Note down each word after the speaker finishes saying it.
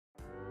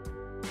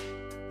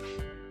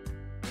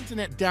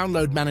Internet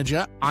Download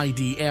Manager,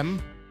 IDM,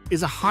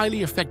 is a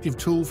highly effective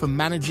tool for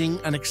managing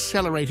and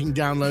accelerating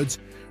downloads,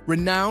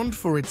 renowned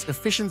for its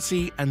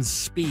efficiency and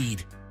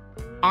speed.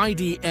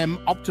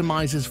 IDM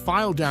optimizes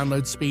file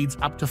download speeds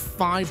up to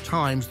 5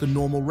 times the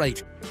normal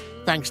rate,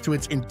 thanks to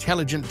its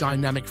intelligent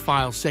dynamic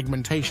file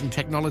segmentation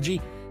technology,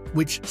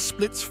 which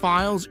splits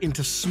files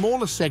into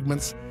smaller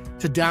segments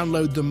to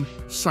download them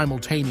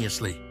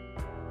simultaneously.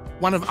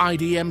 One of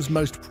IDM's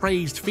most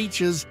praised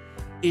features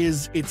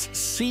is its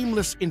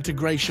seamless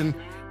integration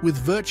with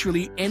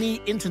virtually any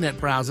internet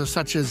browser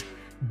such as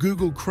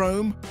Google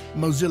Chrome,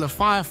 Mozilla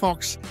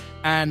Firefox,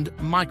 and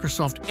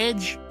Microsoft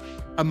Edge,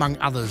 among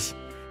others.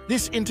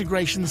 This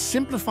integration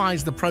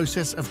simplifies the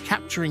process of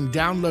capturing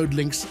download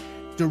links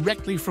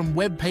directly from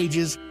web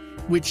pages,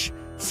 which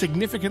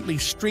significantly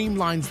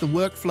streamlines the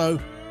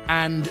workflow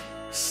and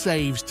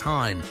saves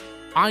time.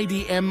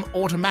 IDM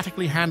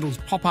automatically handles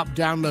pop-up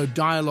download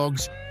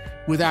dialogues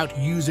without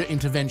user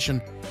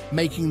intervention,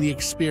 making the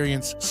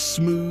experience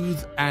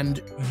smooth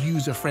and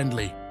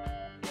user-friendly.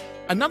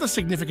 Another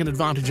significant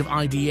advantage of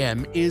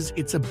IDM is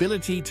its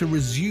ability to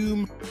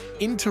resume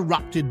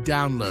interrupted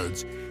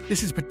downloads.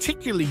 This is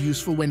particularly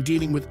useful when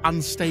dealing with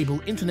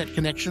unstable internet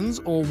connections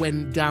or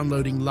when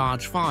downloading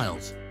large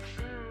files.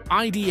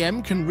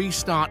 IDM can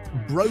restart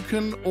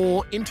broken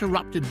or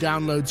interrupted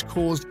downloads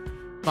caused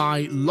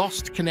by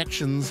lost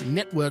connections,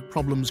 network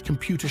problems,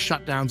 computer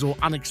shutdowns, or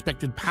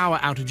unexpected power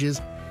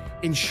outages,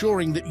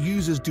 ensuring that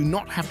users do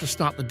not have to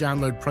start the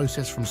download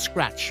process from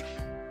scratch.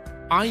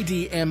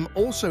 IDM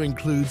also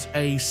includes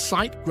a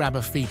site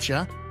grabber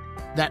feature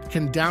that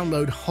can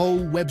download whole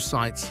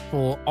websites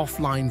for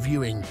offline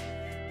viewing.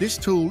 This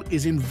tool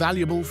is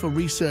invaluable for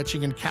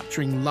researching and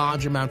capturing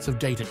large amounts of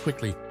data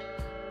quickly.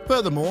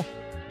 Furthermore,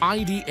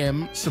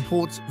 IDM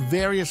supports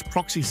various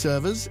proxy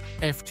servers,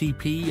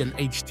 FTP and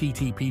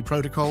HTTP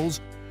protocols,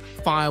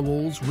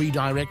 firewalls,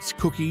 redirects,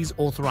 cookies,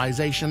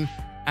 authorization,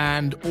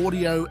 and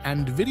audio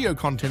and video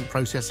content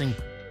processing.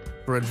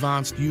 For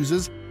advanced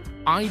users,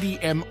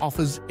 IDM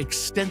offers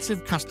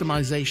extensive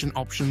customization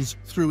options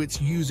through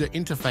its user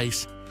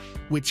interface,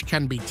 which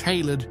can be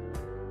tailored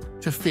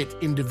to fit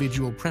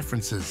individual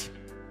preferences.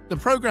 The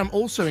program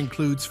also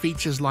includes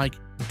features like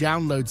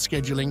download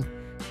scheduling,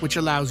 which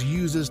allows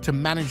users to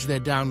manage their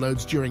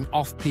downloads during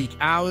off-peak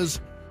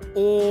hours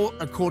or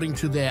according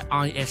to their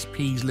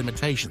ISP's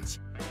limitations.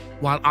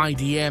 While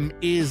IDM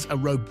is a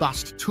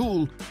robust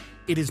tool,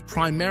 it is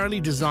primarily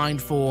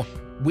designed for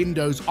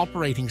Windows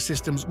operating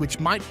systems, which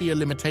might be a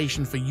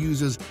limitation for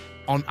users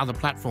on other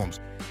platforms.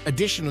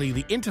 Additionally,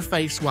 the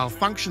interface, while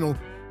functional,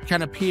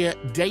 can appear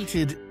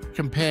dated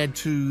compared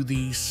to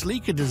the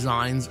sleeker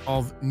designs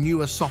of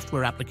newer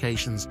software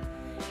applications.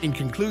 In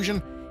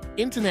conclusion,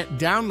 Internet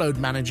Download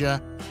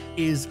Manager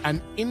is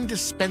an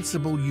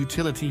indispensable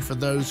utility for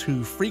those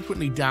who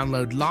frequently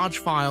download large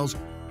files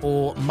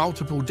or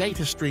multiple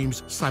data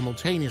streams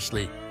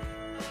simultaneously.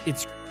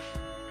 Its